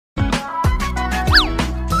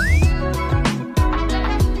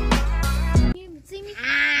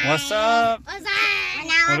What's up? What's up?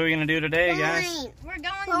 What are we gonna do today, guys? We're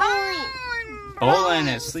going Bowling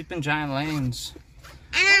at Sleeping Giant Lanes.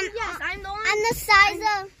 And yes, I'm the one.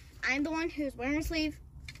 I'm the one who's wearing a sleeve,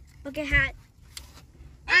 bucket hat,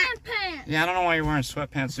 and pants. Yeah, I don't know why you're wearing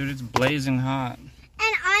sweatpants, dude. It's blazing hot. And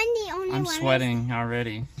I'm the only one. I'm sweating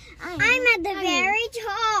already. I'm at the very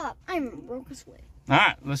top. I'm broke a sweat. All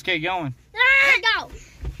right, let's get going. Let's go.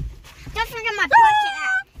 Don't forget my bucket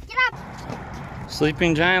hat. Get up.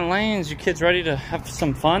 Sleeping Giant Lanes. You kids ready to have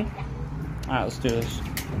some fun? All right, let's do this.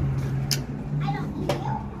 I don't need you.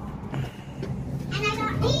 And I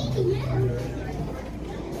don't need you.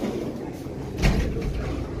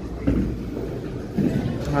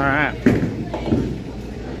 All right.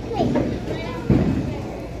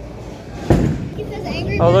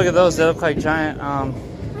 Oh, look at those. They look like giant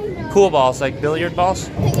pool balls, like billiard balls.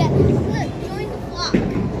 Join the flock.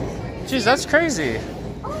 Jeez, that's crazy.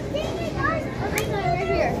 Oh, dang it, guys. Right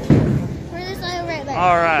here. Where's this line right there?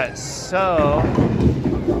 All right, so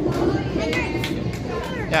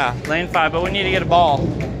yeah, lane 5, but we need to get a ball.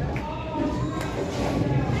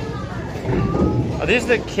 Are these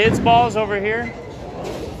the kids' balls over here?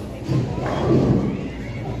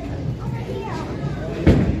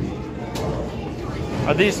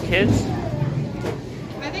 Are these kids?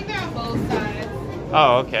 I think they're on both sides.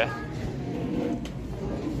 Oh, okay.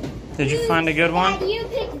 Did you find a good one? Dad, you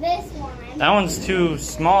pick this one. That one's too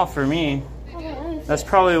small for me. That's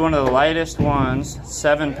probably one of the lightest ones.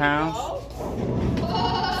 7 pounds.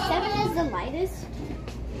 7 is the lightest.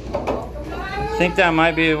 I think that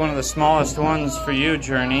might be one of the smallest ones for you,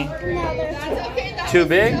 Journey. No, there's That's okay. That Too was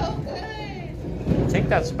big? So good. I think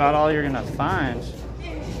that's about all you're gonna find.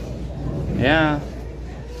 Yeah.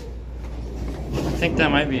 I think that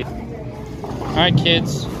might be. All right,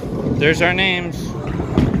 kids. There's our names.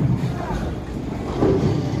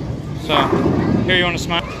 So, here, you want to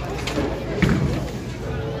smile?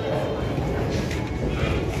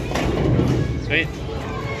 Sweet.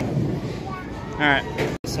 All right.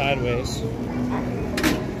 Sideways.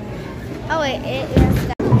 Oh, wait, it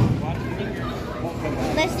is.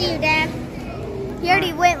 Let's see you, Dad. He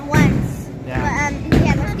already went once. Yeah. But,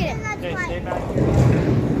 yeah, let's get it. Okay, stay back here.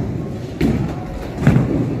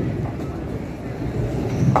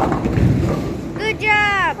 Good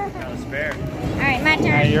job. That was fair. All right, my All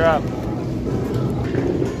right, turn. you're up.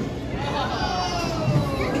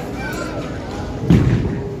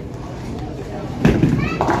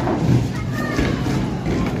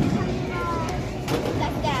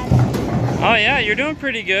 That's Dad. Oh yeah, you're doing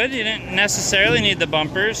pretty good. You didn't necessarily need the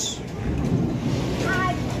bumpers.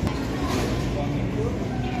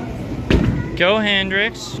 Go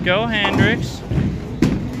Hendrix, go Hendrix.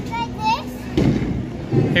 Like this?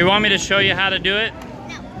 Hey, you want me to show you how to do it?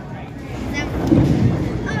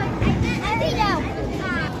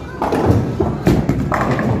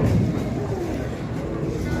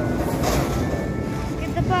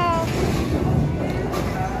 Get the ball.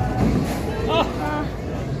 Oh.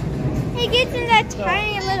 He gets in that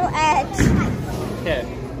tiny little edge. Okay.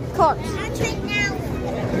 Course.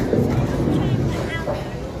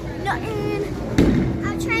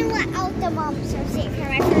 I'm trying without the bumps for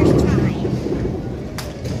my first time.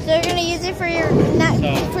 So you're gonna use it for your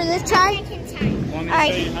for this try? Want me to All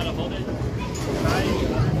right. show you how to hold it? Try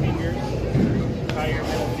your finger. Try your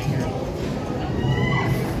middle finger.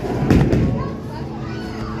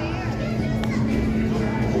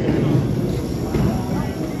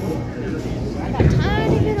 I got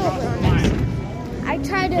tiny bit over on this. I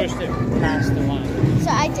tried to, Pushed it past the line. so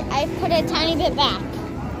I put a tiny bit back.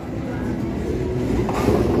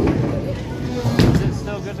 Is it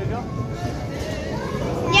still good to go?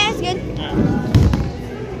 Yeah, it's good.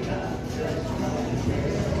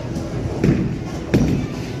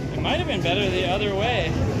 It might have been better the other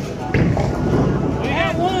way. We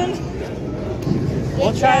got one.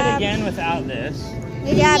 We'll try it job. again without this.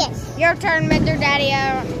 Good job. Your turn, Mr. Daddy.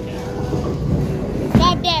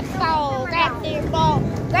 Grab that ball. Grab that ball.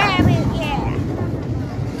 Grab it, yeah.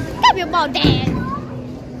 Grab your ball, Dad.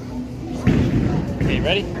 Okay,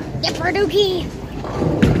 ready? Yep, Dookie.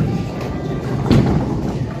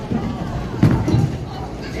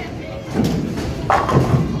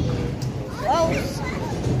 Oh.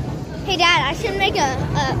 Hey, Dad, I should make a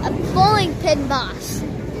bowling pin boss.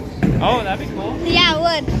 Oh, that'd be cool. Yeah, it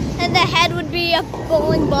would. And the head would be a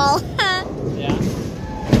bowling ball. Yeah.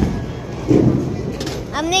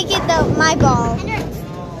 I'm making my ball.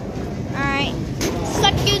 Alright.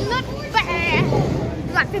 Suck in my butt.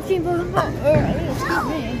 Like 15 bucks. Excuse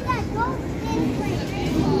me.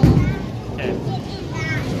 Okay.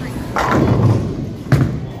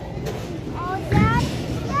 Oh, Dad,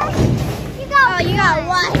 you got Oh, you got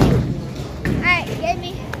what?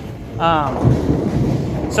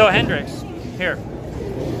 So Hendrix, here.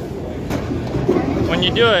 When you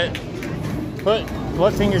do it, put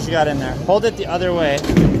what fingers you got in there. Hold it the other way.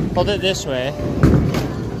 Hold it this way.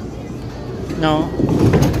 No.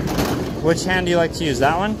 Which hand do you like to use?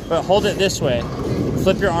 That one? But hold it this way.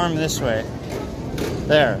 Flip your arm this way.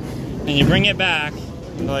 There. And you bring it back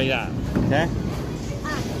like that. Okay?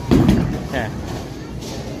 Okay.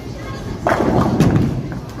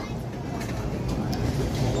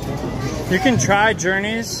 You can try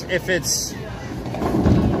Journeys if that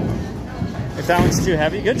one's too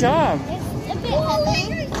heavy. Good job. It's a bit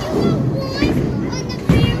heavy.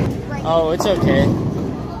 Oh, it's okay.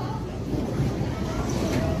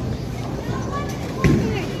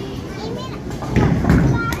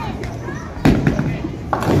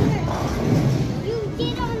 You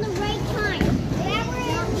did on the right time.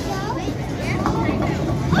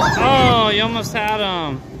 Oh, you almost had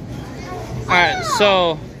him. Alright,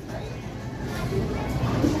 so.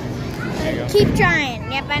 There you go. Keep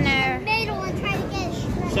trying. Yep, I know. Middle one, try to get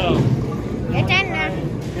it. So. Your turn now.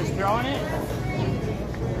 Just throwing it.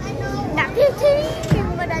 Not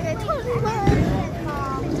 15, but I got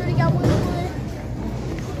 21.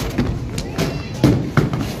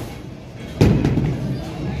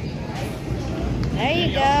 There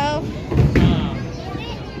you go.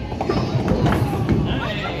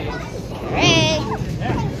 Great.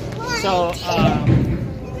 So,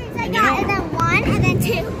 I got and then one and then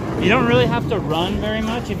two. you don't really have to run very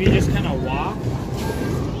much if you just kind of walk.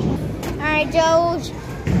 All right, Joe.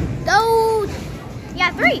 Go.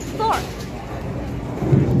 Yeah, 3, 4.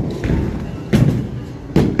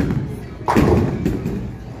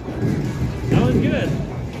 That was good.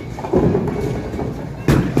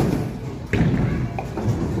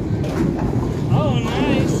 Oh,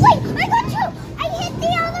 nice. Wait, I got two. I hit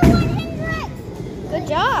the other one, Hendrix. Good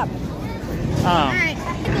job. Alright,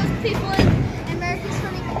 those people in America's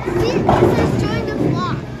Funny. This is join the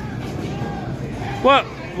vlog. What?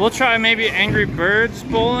 We'll try maybe Angry Birds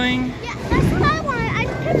bowling. Yeah, that's what I want. I'm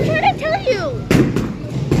trying to tell you.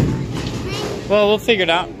 Well, we'll figure it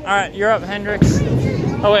out. All right, you're up, Hendrix.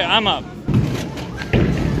 Oh wait, I'm up.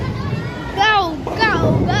 Go, go,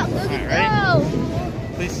 go, go, Alright, ready? go.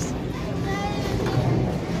 Please.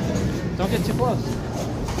 Don't get too close.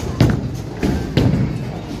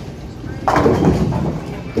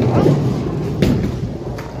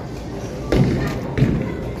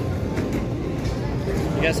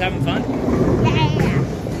 You guys having fun? Yeah.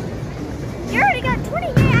 You already got 20.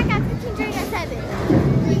 Yeah, I got 15. Jerry got 7.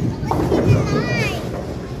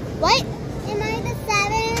 What? Am I the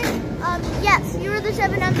 7? Yes, you were the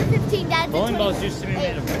 7, I'm the 15, Dad. Bowling balls used to be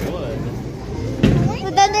made of wood.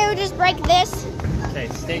 But then they would just break this. Okay,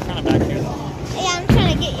 stay kind of back here though. Yeah, I'm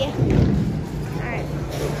trying to get you. Alright.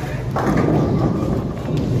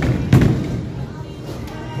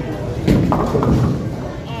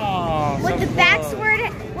 Oh, With so the close.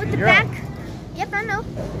 with the You're back. up. Yep, I know.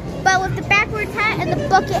 But with the backwards hat and the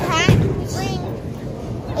bucket hat, bring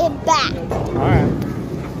it back. All right.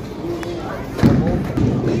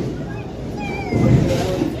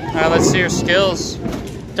 All right, let's see your skills.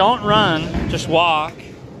 Don't run, just walk.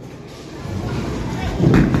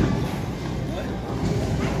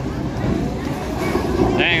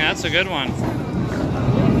 Dang, that's a good one.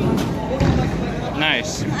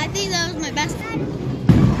 Nice. I think that was my best one.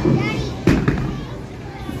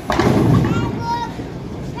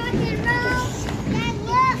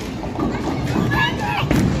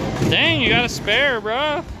 Dang, you got a spare,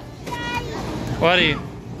 bro. What are you?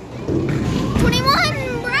 21,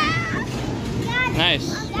 bruh.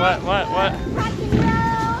 Nice. What?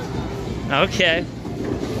 Okay.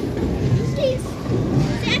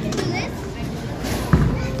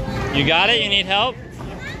 You got it? You need help? Who's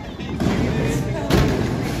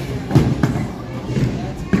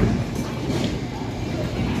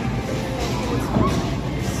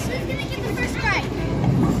gonna get the first strike?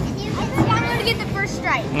 I'm gonna get the first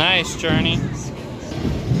strike. Nice, Journey.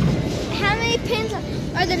 How many pins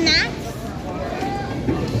are the max?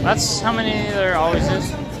 That's how many there always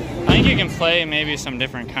is. I think you can play maybe some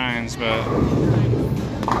different kinds, but...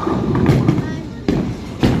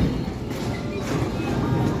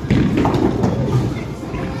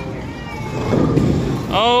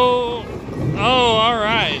 Oh, all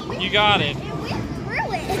right. You got it. It went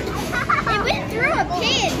through it. It went through a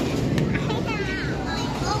pin.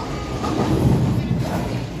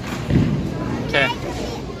 Okay.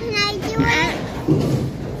 Can I do it?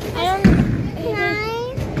 I don't. Can I?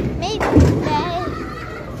 Maybe.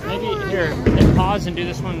 Maybe here, hit pause and do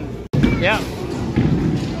this one. Yeah.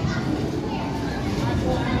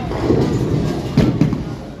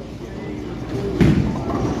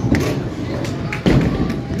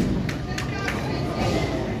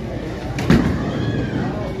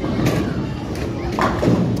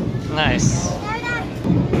 Nice.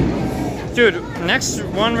 Dude, next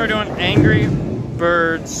one we're doing Angry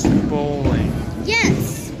Birds Bowling.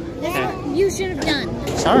 Yes. That's Okay. what you should have done.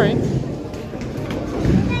 Sorry.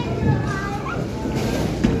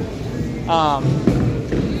 Oh.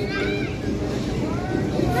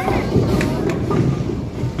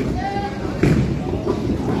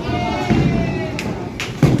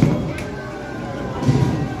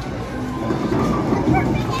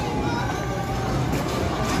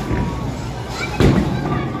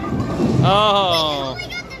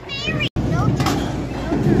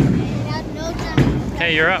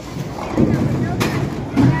 Okay, you're up.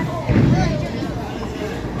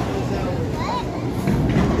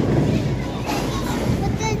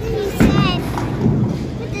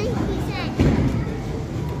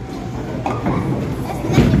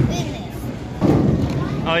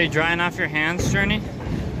 Oh, you drying off your hands, Journey?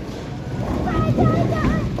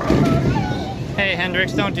 Hey,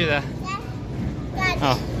 Hendrix, don't do that.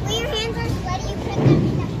 Oh. When your hands are sweaty, you put them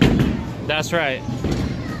in the pan. That's right.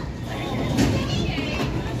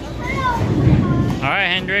 All right,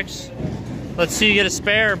 Hendrix. Let's see you get a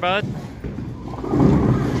spare, bud.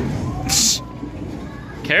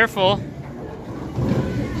 Careful.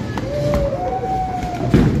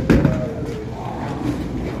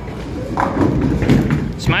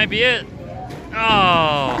 This might be it.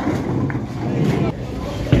 Oh.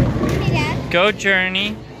 Hey, Dad. Go,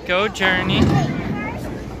 Journey. Go, Journey. Wait, first,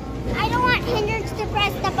 I don't want Hendrix to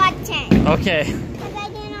press the button. Okay. Because I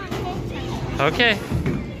didn't want his hand. Okay.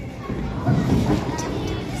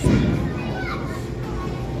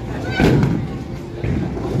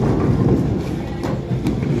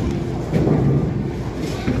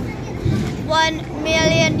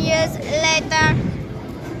 $1,000,000 years later.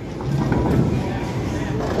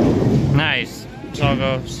 Nice. So I'll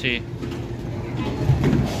go see.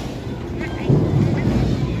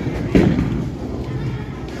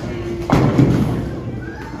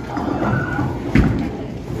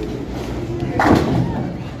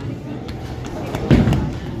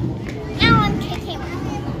 Now I'm kicking.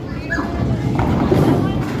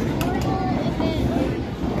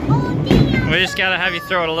 Oh, damn. We just gotta have you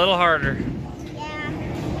throw it a little harder. Yeah.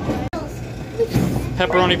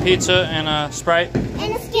 Pepperoni pizza and a Sprite.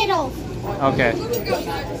 And a Skittles. Okay.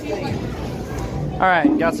 All right,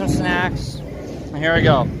 got some snacks. Here we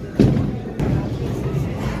go. All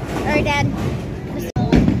right, Dad.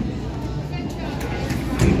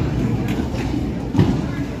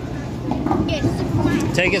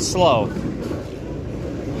 Take it slow.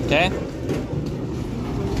 Okay?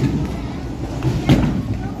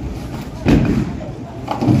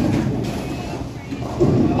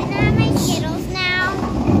 Can I have my Skittles now?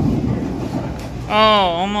 Oh,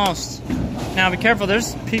 almost. Now be careful,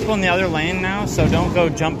 there's people in the other lane now, so don't go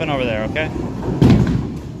jumping over there, okay?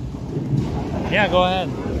 Yeah, go ahead.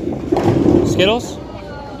 Skittles?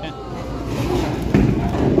 Okay.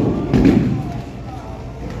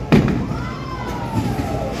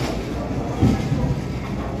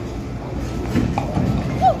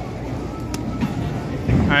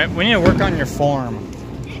 Alright, we need to work on your form,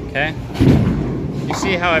 okay? You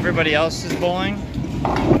see how everybody else is bowling?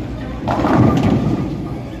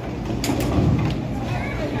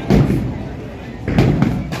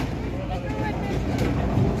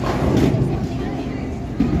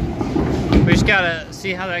 We just gotta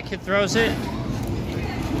see how that kid throws it.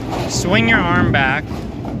 Swing your arm back.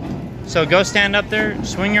 So go stand up there,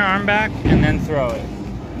 swing your arm back, and then throw it.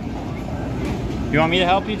 You want me to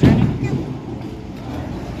help you, Jenny?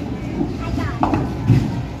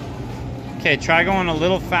 Okay, try going a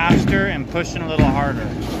little faster and pushing a little harder.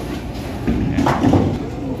 Okay.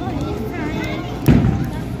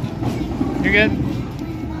 You're good.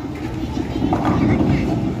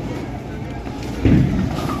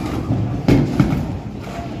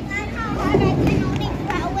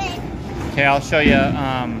 Okay, I'll show you.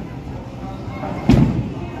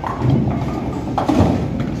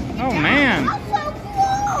 Oh man!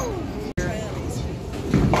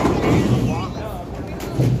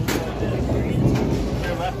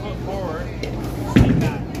 Your left foot forward. Like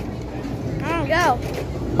that. Oh, go.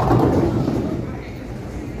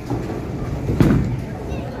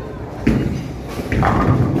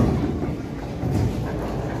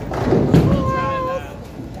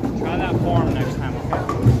 Try that form next time, okay?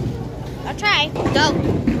 I'll try. Go.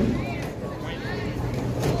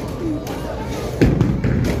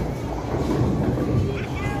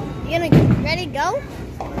 You gonna ready to go?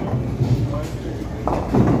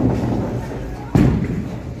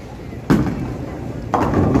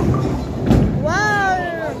 Whoa!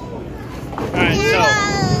 Alright, so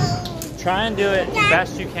try and do it the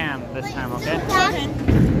best you can this time, okay? Yeah.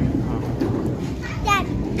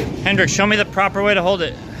 Hendrix, show me the proper way to hold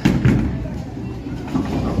it.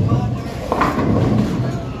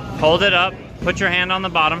 Hold it up. Put your hand on the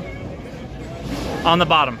bottom. On the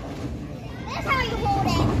bottom. That's how you hold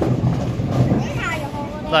it. That's how you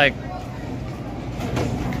hold it. Like.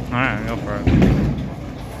 Alright, go for it.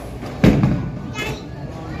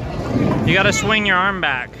 Daddy. You gotta swing your arm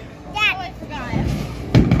back. Dad. Oh, I forgot.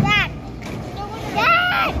 Dad.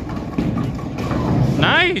 Dad.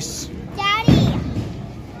 Nice! Daddy.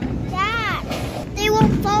 Dad. They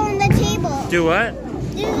won't fall on the table. Do what?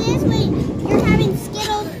 Do this way. You're having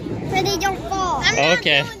Skittles so they don't fall. I'm not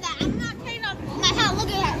Okay. doing that. I'm not playing on my hat.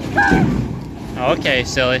 Look at her. Okay,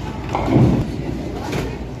 silly.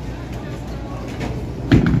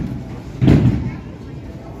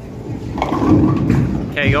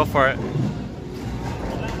 Okay, go for it.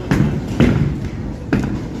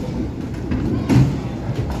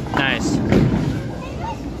 Nice.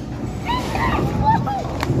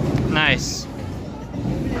 Nice.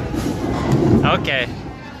 Okay.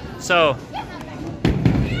 So.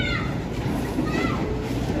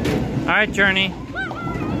 Alright, Journey.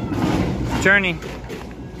 Journey,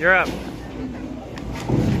 you're up.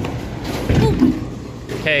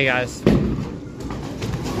 Okay, guys.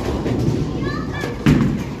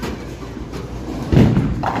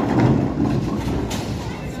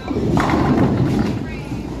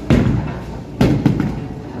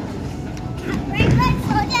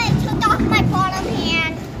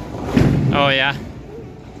 Oh, yeah?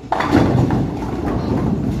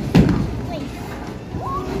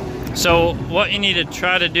 So, what you need to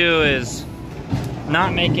try to do is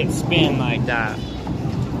not make it spin like that.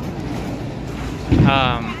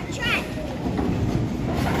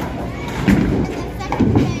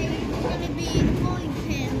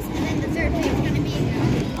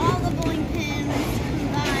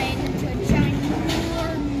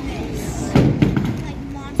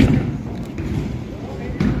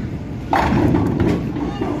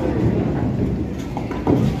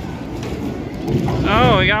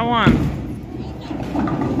 Oh, we got one.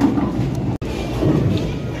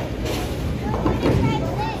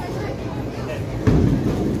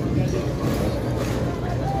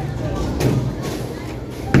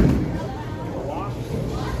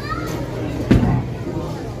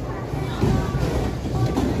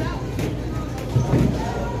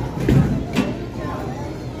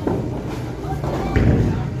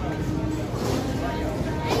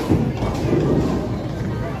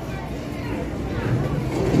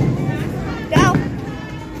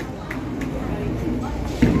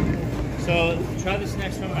 So try this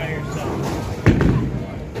next one by yourself.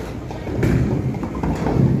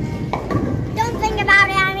 Don't think about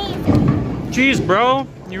it, I mean. Jeez, bro.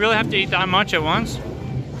 You really have to eat that much at once?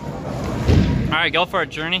 Alright, go for it,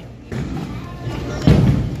 Journey.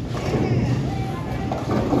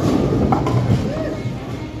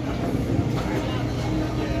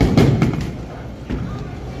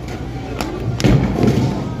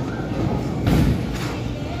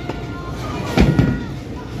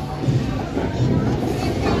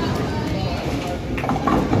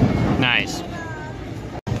 Nice.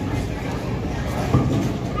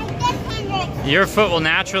 Your foot will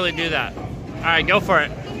naturally do that. All right, go for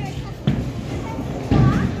it.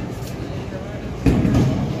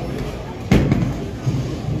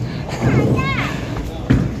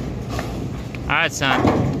 All right, son.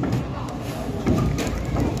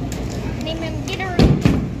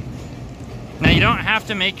 Now you don't have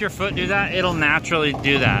to make your foot do that. It'll naturally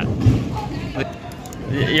do that.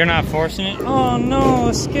 You're not forcing it? Oh no,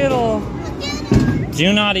 a Skittle.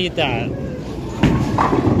 Do not eat that.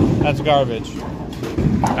 That's garbage.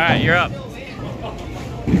 All right, you're up.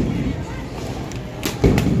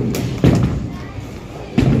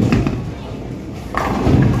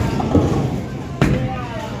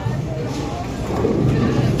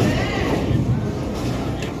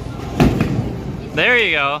 There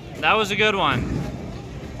you go. That was a good one.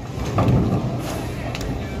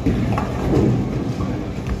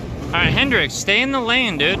 All right, Hendrix, stay in the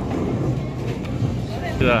lane, dude.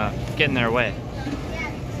 Get in their way.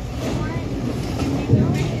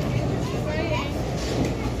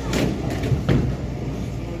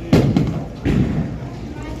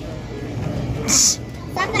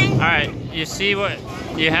 All right, you see what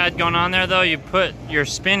you had going on there though? You're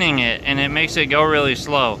spinning it and it makes it go really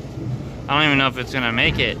slow. I don't even know if it's gonna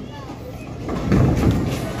make it.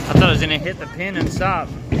 I thought it was gonna hit the pin and stop.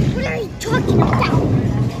 What are you talking about?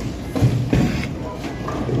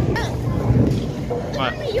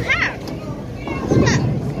 What? What do you have? Look up.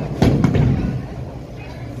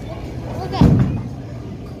 Look up.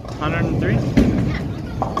 103?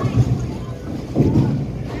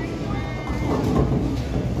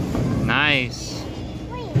 Nice.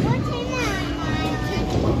 Wait, what's in that?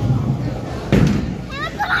 Can I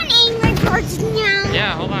put on Angry Birds now?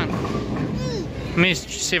 Yeah, hold on. Let me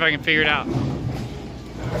see if I can figure it out.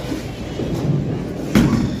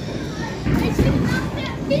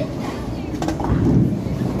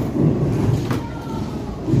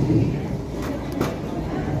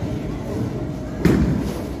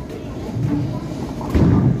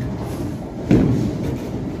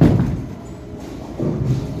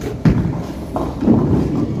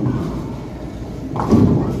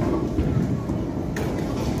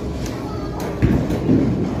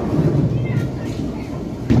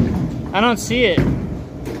 I don't see it.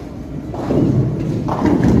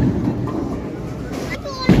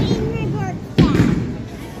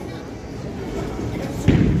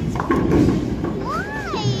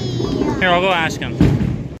 Here, I'll go ask him.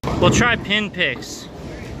 We'll try pin picks.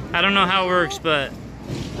 I don't know how it works, but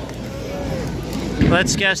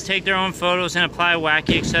let's guess take their own photos and apply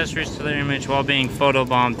wacky accessories to their image while being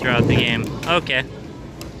photobombed throughout the game. Okay,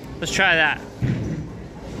 let's try that.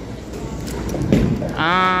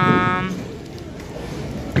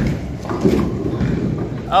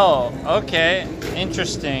 Oh, okay,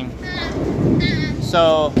 interesting.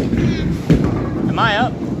 So, am I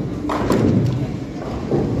up?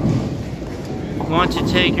 Want to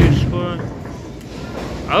take your score?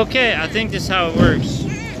 Okay, I think this is how it works.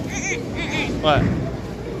 What?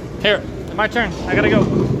 Here, my turn. I gotta go.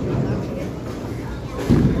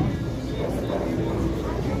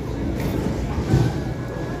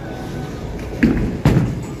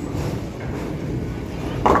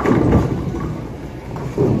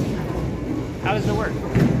 How does it work?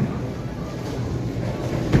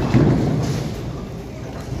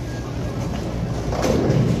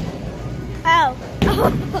 Oh.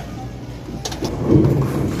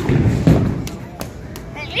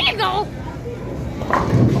 An eagle?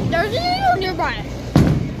 There's an eagle nearby.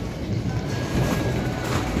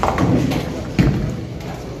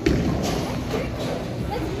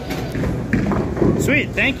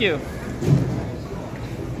 Sweet, thank you.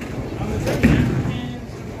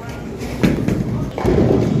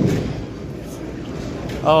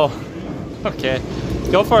 Oh, okay.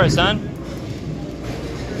 Go for it, son.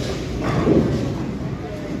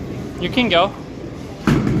 You can go.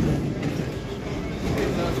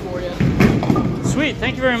 Sweet,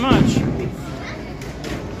 thank you very much.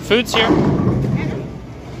 Food's here.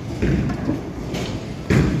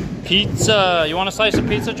 Pizza. You want a slice of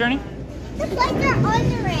pizza, Journey? Just like they're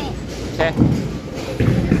under it. Okay.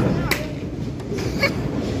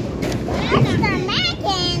 That's the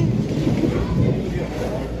mackin'.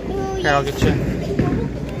 Here, I'll get you.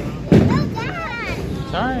 Oh, God.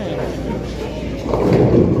 Sorry.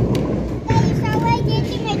 Daddy, so I get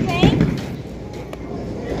you my drink?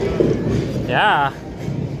 Yeah.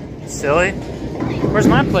 Silly. Where's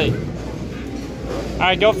my plate?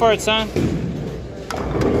 Alright, go for it, son.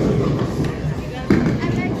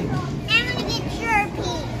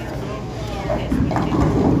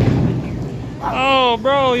 Oh,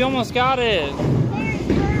 bro, you almost got it.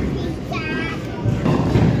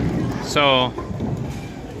 So,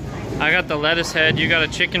 I got the lettuce head, you got a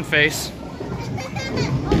chicken face.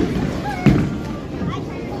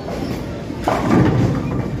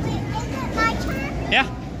 Yeah,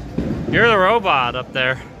 you're the robot up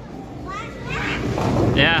there.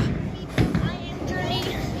 Yeah.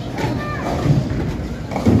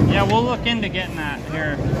 Yeah, we'll look into getting that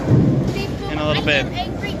here in a little bit.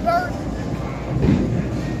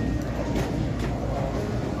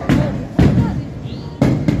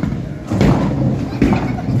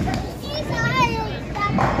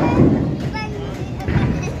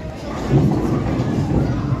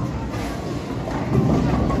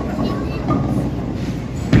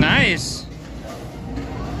 Nice.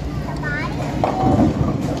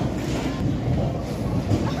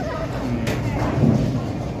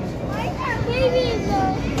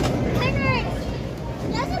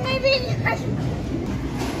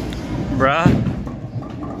 Bruh.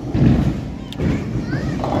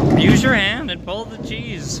 Use your hand and pull the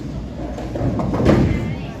cheese.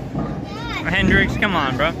 Hendrix, come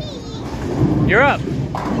on, bro. You're up.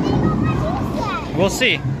 We'll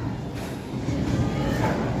see.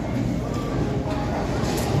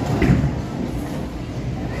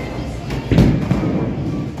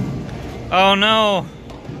 Oh no.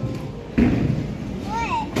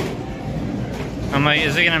 I'm like,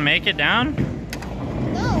 is it gonna make it down?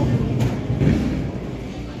 No.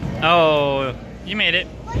 Oh, you made it.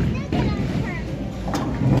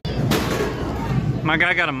 My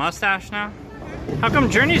guy got a mustache now? How come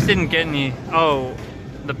Journeys didn't get any? Oh,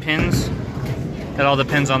 the pins? Got all the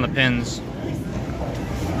pins on the pins.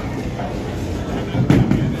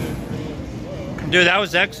 Dude, that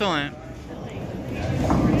was excellent.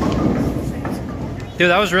 Dude,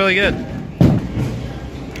 that was really good.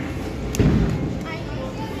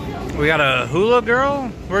 We got a hula girl.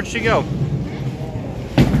 Where'd she go?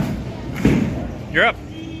 You're up.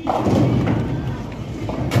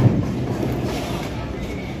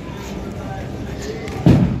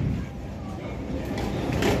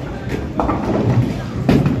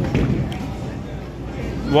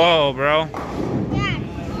 Whoa, bro. Dad.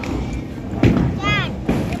 Dad.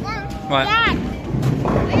 What? Dad. I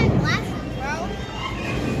got glasses,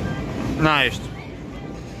 bro. Nice.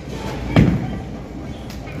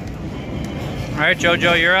 All right,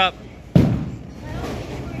 JoJo, you're up.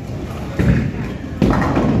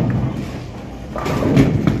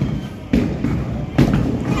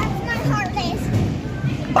 That's my hardest.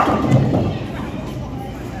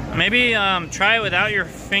 Maybe try it without your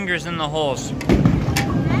fingers in the holes.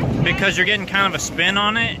 Because you're getting kind of a spin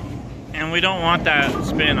on it, and we don't want that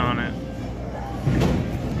spin on it.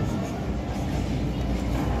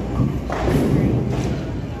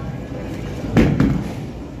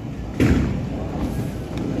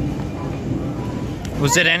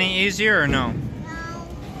 Was it any easier or no? No.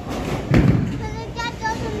 Because it just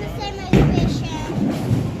goes in the same exhibition.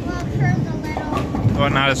 Well, it curves a little.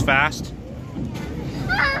 What, not as fast?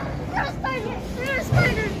 Ah! There's a spider! There's a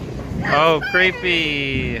spider! Oh,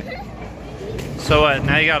 creepy. So what,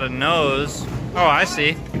 now you got a nose. Oh, I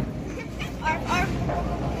see.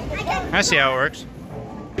 I see how it works.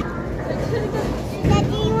 Dad,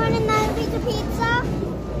 do you want another piece of pizza?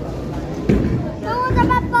 No, the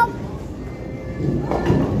apple.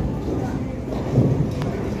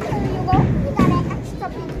 There you go. You got an extra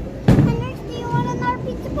piece. Henry, do you want another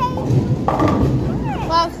piece of cake?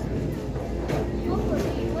 Close.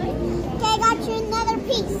 Okay, I got you another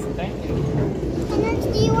piece. Thank you. Henry,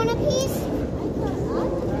 do you want a piece?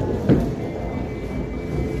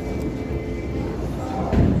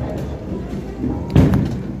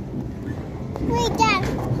 Wait, Dad.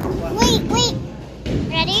 Wait.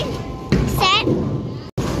 Ready? Set.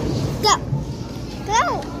 Go. Go.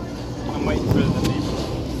 I'm waiting for the neighbor.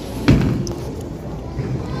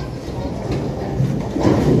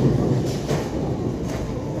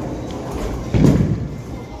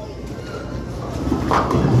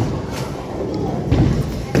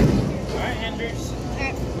 Alright, Hendrix.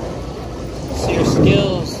 See your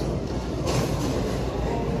skills.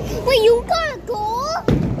 Wait, you got a goal?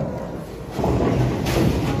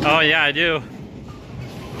 Oh yeah, I do.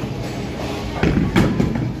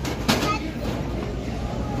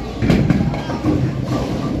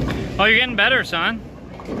 Oh, you're getting better, son.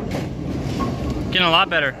 Getting a lot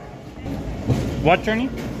better. What, Journey?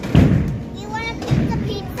 You want a piece of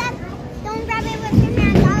pizza? Don't grab it with your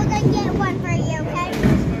hands. I'll go get one for you,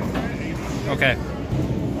 okay? Okay.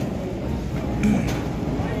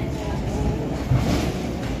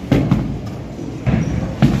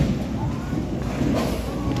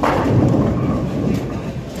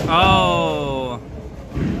 Oh.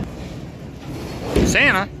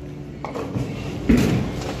 Santa?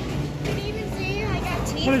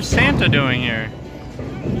 What is Santa doing here?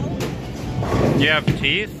 You have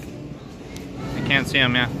teeth? I can't see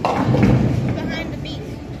them, yeah. Behind the beak.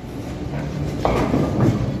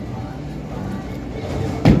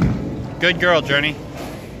 Good girl, Journey.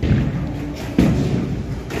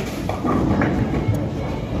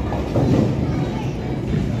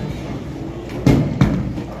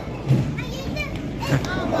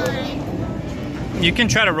 You can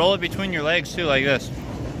try to roll it between your legs too, like this.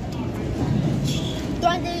 Do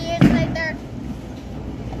I do yours right there?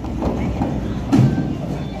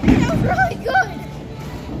 That was really good.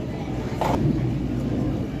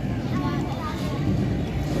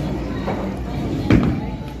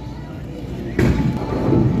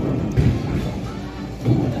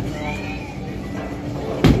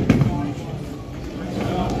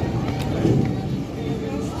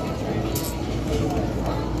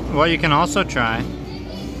 Well, you can also try.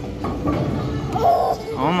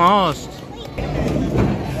 Almost.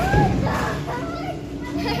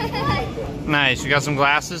 Nice. You got some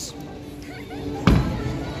glasses?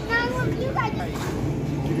 Now look, you guys.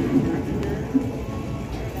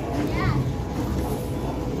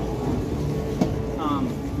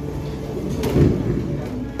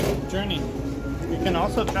 Journey. You can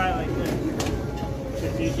also try like this. Is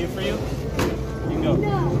it easier for you? You can go. No.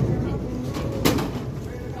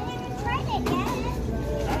 I haven't tried it yet.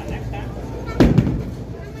 Try it next time.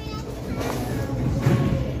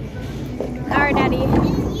 Alright, Daddy.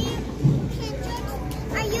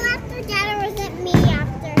 Are you after Dad or is it me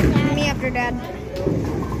after Dad? Me after Dad.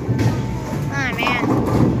 Oh man.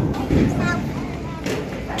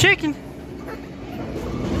 Chicken.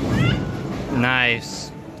 Nice.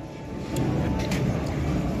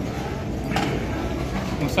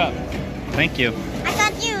 What's up? Thank you. I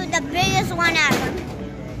got you the biggest one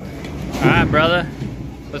ever. Alright, brother.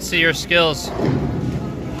 Let's see your skills.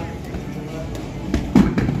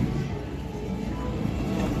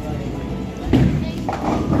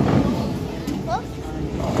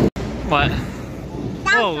 What?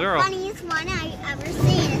 That's Oh, the girl. funniest one I've ever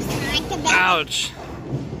seen. It's like a bag. Ouch.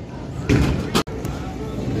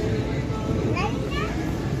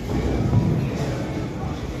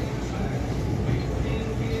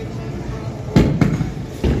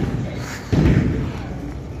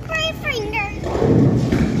 Three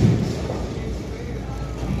fingers.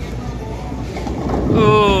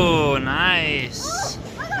 Ooh, nice.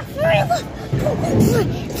 I got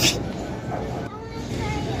three.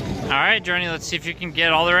 Alright, Journey, let's see if you can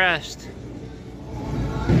get all the rest.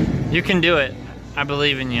 You can do it. I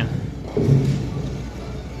believe in you.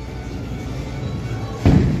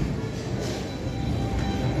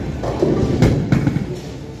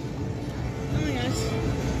 Oh, yes.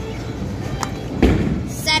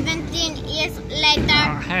 17 years later.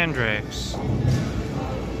 Oh, Hendrix.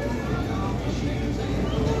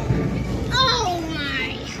 Oh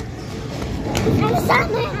my.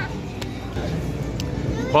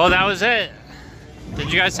 Well, that was it.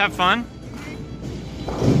 Did you guys have fun?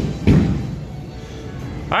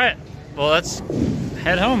 Alright, well, let's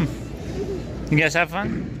head home. You guys have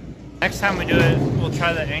fun? Next time we do it, we'll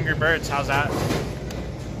try the Angry Birds. How's that?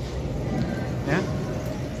 Yeah?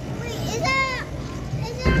 Wait, is that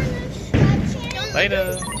on the channel?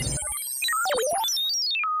 Later.